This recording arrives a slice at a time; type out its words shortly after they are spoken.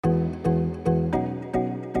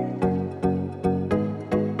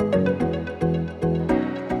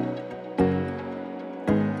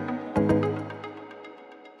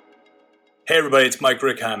Hey everybody, it's Mike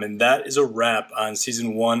Rickheim, and that is a wrap on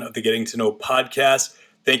Season 1 of the Getting to Know podcast.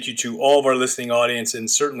 Thank you to all of our listening audience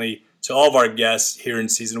and certainly to all of our guests here in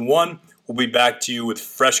Season 1. We'll be back to you with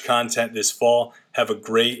fresh content this fall. Have a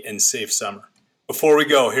great and safe summer. Before we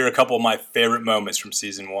go, here are a couple of my favorite moments from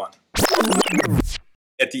Season 1.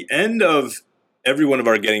 At the end of every one of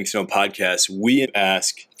our Getting to Know podcasts, we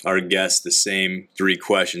ask our guests the same 3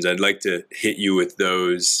 questions. I'd like to hit you with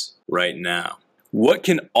those right now. What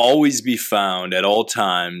can always be found at all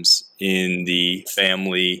times in the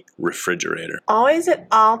family refrigerator? Always at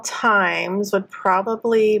all times would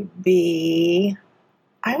probably be,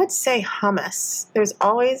 I would say hummus. There's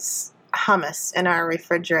always hummus in our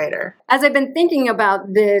refrigerator. As I've been thinking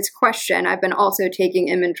about this question, I've been also taking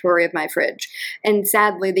inventory of my fridge. And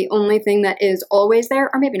sadly, the only thing that is always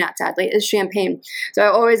there, or maybe not sadly, is champagne. So I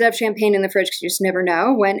always have champagne in the fridge because you just never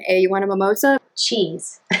know when A, you want a mimosa.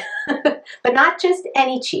 Cheese. But not just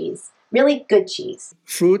any cheese. Really good cheese.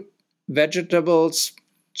 Fruit, vegetables,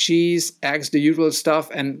 cheese, eggs, the usual stuff.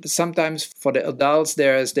 And sometimes for the adults,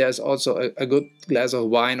 there's also a good glass of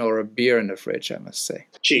wine or a beer in the fridge, I must say.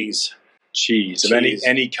 Cheese. Cheese. Of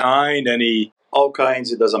any kind, any... All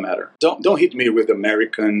kinds, it doesn't matter. Don't hit me with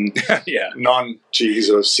American non-cheese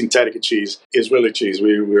or synthetic cheese. It's really cheese.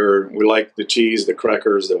 We like the cheese, the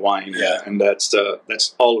crackers, the wine, and that's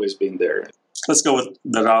always been there. Let's go with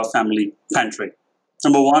the Rao family pantry.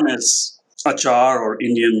 Number 1 is achar or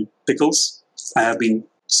Indian pickles. I have been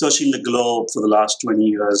searching the globe for the last 20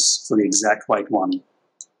 years for the exact right one,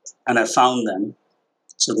 and I found them.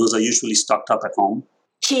 So those are usually stocked up at home.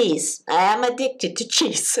 Cheese. I am addicted to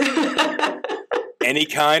cheese. Any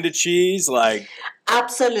kind of cheese, like?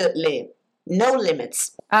 Absolutely. No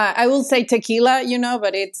limits. I will say tequila,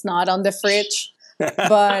 but it's not on the fridge.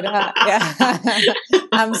 But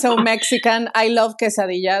I'm so Mexican. I love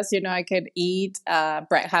quesadillas. I could eat,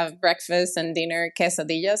 have breakfast and dinner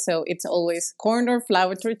quesadillas. So it's always corn or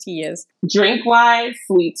flour tortillas. Drink-wise,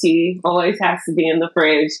 sweet tea always has to be in the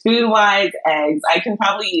fridge. Food-wise, eggs. I can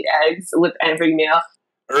probably eat eggs with every meal.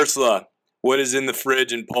 Ursula, what is in the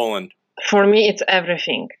fridge in Poland? For me, it's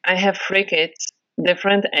everything. I have 3 kids,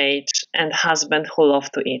 different age, and husband who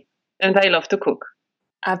love to eat. And I love to cook.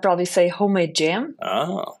 I'd probably say homemade jam,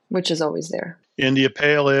 which is always there. India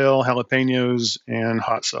Pale Ale, jalapenos, and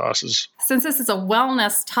hot sauces. Since this is a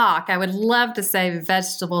wellness talk, I would love to say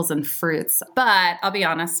vegetables and fruits, but I'll be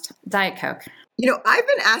honest, Diet Coke. I've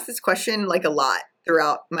been asked this question a lot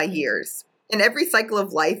throughout my years. In every cycle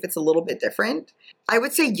of life, it's a little bit different. I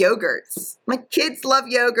would say yogurts. My kids love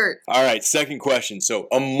yogurt. All right, second question. So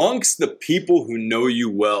amongst the people who know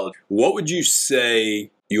you well, what would you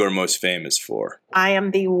say you are most famous for? I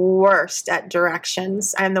am the worst at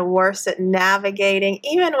directions. I'm the worst at navigating,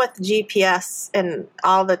 even with GPS and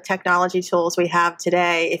all the technology tools we have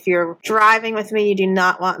today. If you're driving with me, you do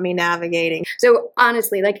not want me navigating. So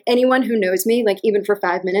honestly, anyone who knows me, even for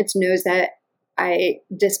 5 minutes, knows that I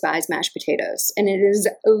despise mashed potatoes. And it is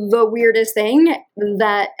the weirdest thing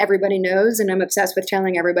that everybody knows, and I'm obsessed with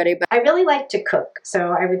telling everybody. But I really like to cook.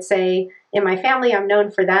 So I would say in my family, I'm known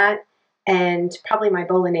for that, and probably my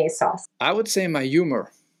bolognese sauce. I would say my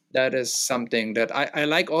humor. That is something that I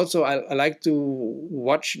like also. I like to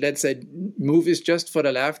watch, let's say, movies just for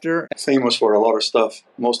the laughter. Famous for a lot of stuff,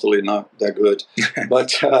 mostly not that good.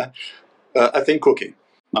 But I think cooking.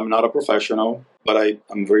 I'm not a professional, but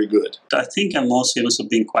I'm very good. I think I'm most famous for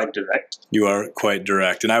being quite direct. You are quite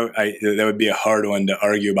direct, and I that would be a hard one to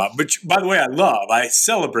argue about. But by the way, I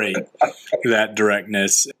celebrate that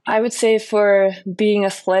directness. I would say for being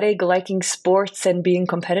athletic, liking sports, and being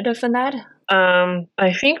competitive in that.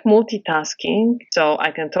 I think multitasking, so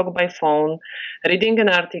I can talk by phone, reading an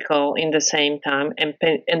article in the same time, and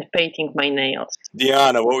painting my nails.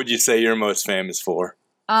 Diana, what would you say you're most famous for?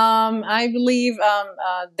 I believe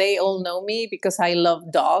they all know me because I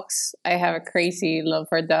love dogs. I have a crazy love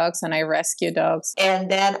for dogs and I rescue dogs. And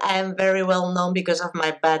then I'm very well known because of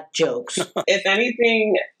my bad jokes. If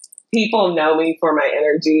anything, people know me for my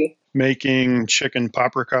energy. Making chicken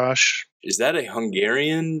paprikash. Is that a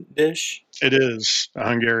Hungarian dish? It is a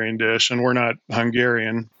Hungarian dish, and we're not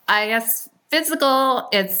Hungarian. I guess physical,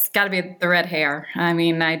 it's got to be the red hair. I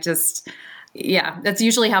mean, that's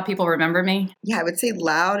usually how people remember me. Yeah, I would say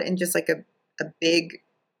loud and just a big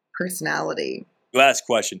personality. Last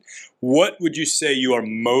question. What would you say you are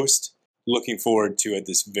most looking forward to at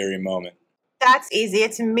this very moment? That's easy.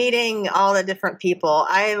 It's meeting all the different people.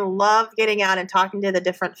 I love getting out and talking to the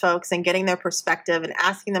different folks and getting their perspective and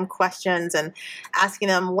asking them questions and asking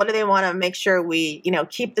them what do they want to make sure we,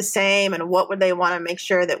 keep the same, and what would they want to make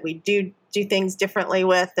sure that we do do things differently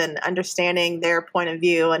with and understanding their point of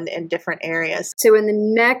view in different areas? So in the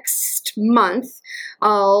next month,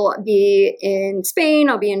 I'll be in Spain,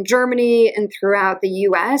 I'll be in Germany, and throughout the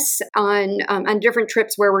U.S. on different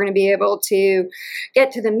trips where we're going to be able to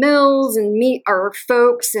get to the mills and meet our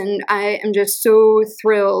folks. And I am just so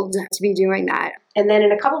thrilled to be doing that. And then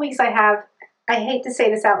in a couple weeks, I hate to say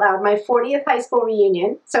this out loud, my 40th high school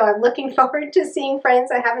reunion. So I'm looking forward to seeing friends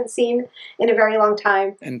I haven't seen in a very long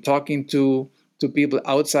time. And talking to people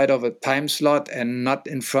outside of a time slot and not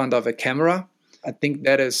in front of a camera. I think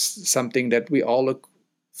that is something that we all look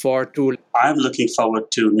forward to. I'm looking forward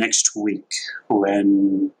to next week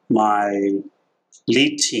when my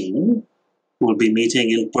lead team will be meeting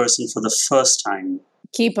in person for the first time.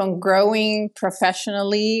 Keep on growing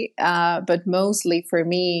professionally, but mostly for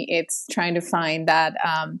me, it's trying to find that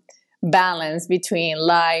balance between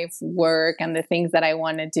life, work, and the things that I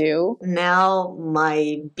want to do. Now,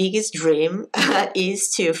 my biggest dream is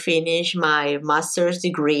to finish my master's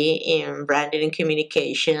degree in branding and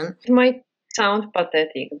communication. It might sound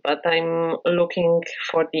pathetic, but I'm looking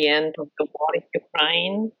for the end of the war in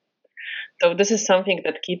Ukraine. So this is something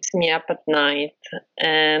that keeps me up at night.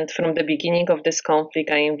 And from the beginning of this conflict,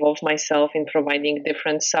 I involved myself in providing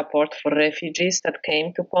different support for refugees that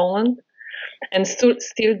came to Poland. And still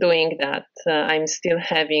doing that. I'm still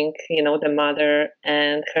having, the mother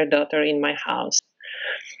and her daughter in my house.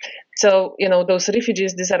 So, those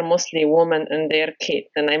refugees, these are mostly women and their kids.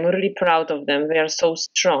 And I'm really proud of them. They are so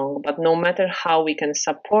strong. But no matter how we can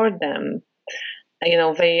support them,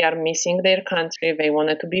 they are missing their country. They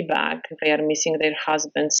wanted to be back. They are missing their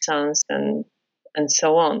husbands, sons, and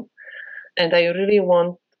so on. And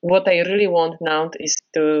what I really want now is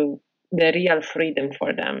the real freedom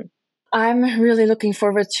for them. I'm really looking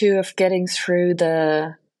forward to getting through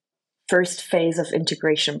the first phase of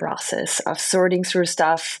integration process, of sorting through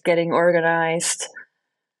stuff, getting organized,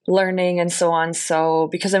 learning, and so on. So,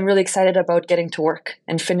 because I'm really excited about getting to work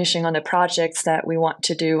and finishing on the projects that we want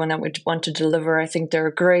to do and that we want to deliver. I think there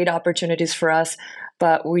are great opportunities for us,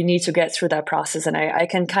 but we need to get through that process. And I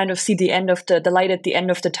can kind of see the light at the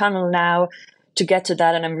end of the tunnel now to get to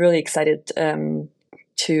that. And I'm really excited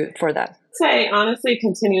for that. Say, honestly,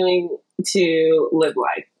 continuing to live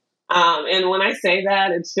life. And when I say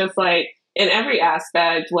that, it's just like in every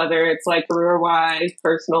aspect, whether it's like career-wise,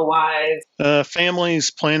 personal-wise.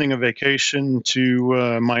 Family's planning a vacation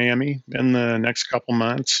to Miami in the next couple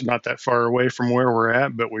months. Not that far away from where we're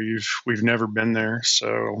at, but we've never been there.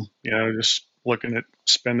 So, just looking at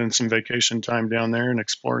spending some vacation time down there and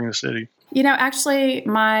exploring the city. Actually,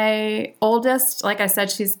 my oldest, like I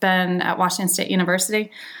said, she's been at Washington State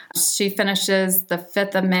University. She finishes the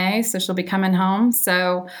 5th of May, so she'll be coming home.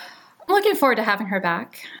 So I'm looking forward to having her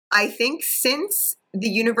back. I think since the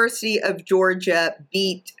University of Georgia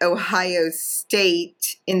beat Ohio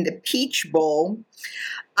State in the Peach Bowl,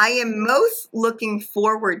 I am most looking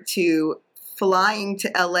forward to flying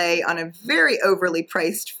to LA on a very overly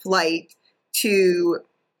priced flight to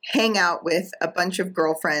hang out with a bunch of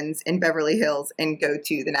girlfriends in Beverly Hills and go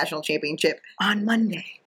to the national championship on Monday.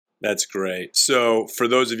 That's great. So for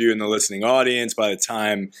those of you in the listening audience, by the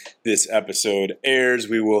time this episode airs,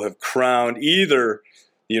 we will have crowned either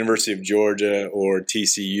the University of Georgia or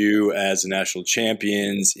TCU as the national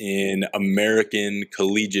champions in American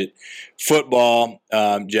collegiate football.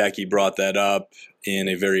 Jackie brought that up in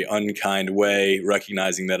a very unkind way,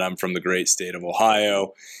 recognizing that I'm from the great state of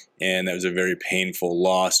Ohio. And that was a very painful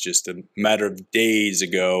loss just a matter of days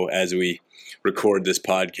ago as we record this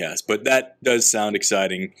podcast. But that does sound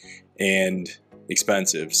exciting and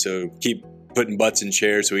expensive. So keep putting butts in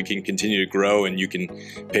chairs so we can continue to grow and you can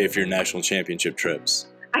pay for your national championship trips.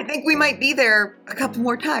 I think we might be there a couple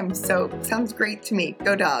more times. So sounds great to me.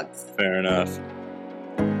 Go Dogs. Fair enough.